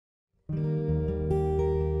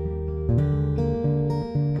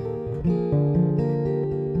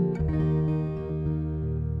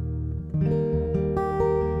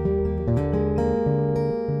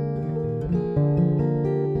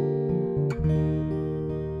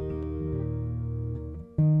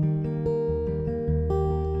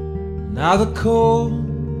Now the cold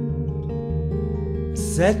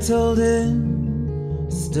settled in,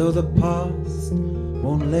 still the past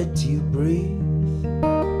won't let you breathe.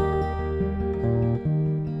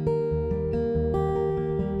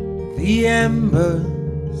 The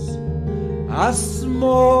embers are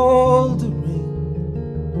smoldering,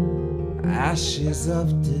 ashes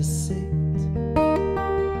of deceit.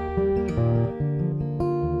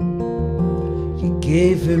 You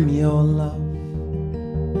gave him your love,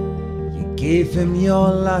 you gave him your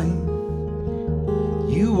life,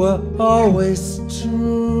 you were always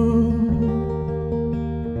true.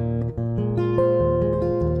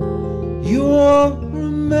 You won't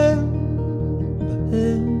remember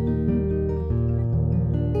him,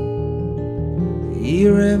 he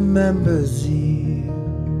remembers you.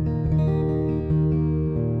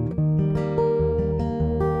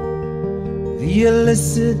 The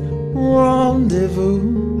illicit rendezvous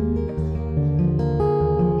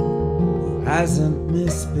who hasn't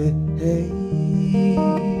misbehaved.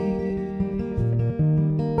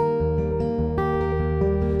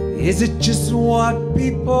 Is it just what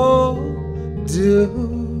people do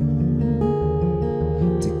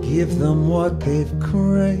to give them what they've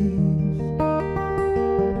craved?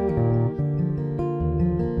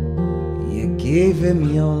 You gave him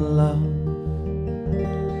your love,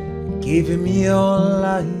 you gave him your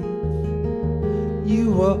life,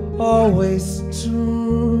 you were always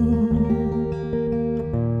true.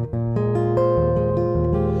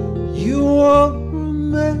 You won't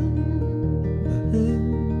remember him,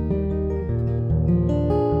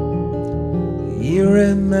 he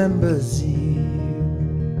remembers you.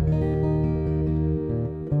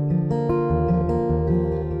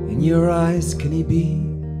 In your eyes, can he be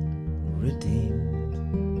redeemed?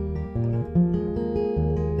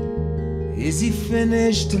 Is he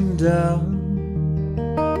finished and done?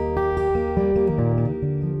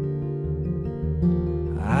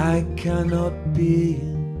 I cannot be in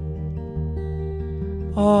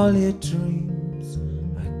all your dreams,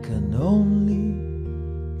 I can only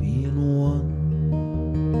be in one.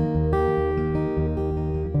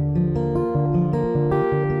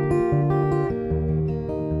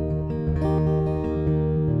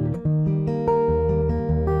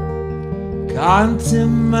 Can't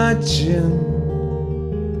imagine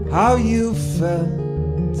how you felt,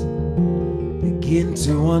 begin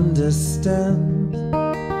to understand.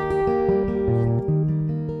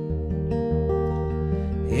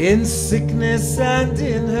 In sickness and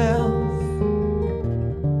in health,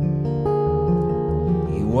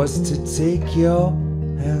 he was to take your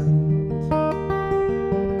hand.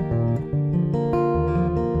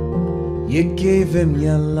 You gave him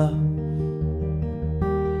your love,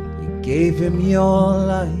 you gave him your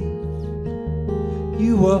life,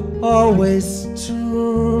 you were always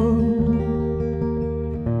true.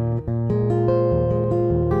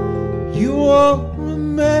 You won't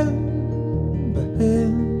remember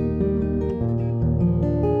him,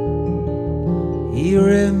 he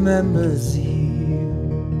remembers you.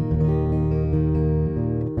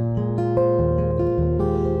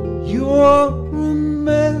 You won't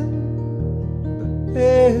remember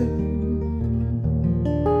him,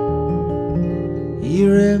 he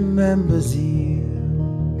remembers you.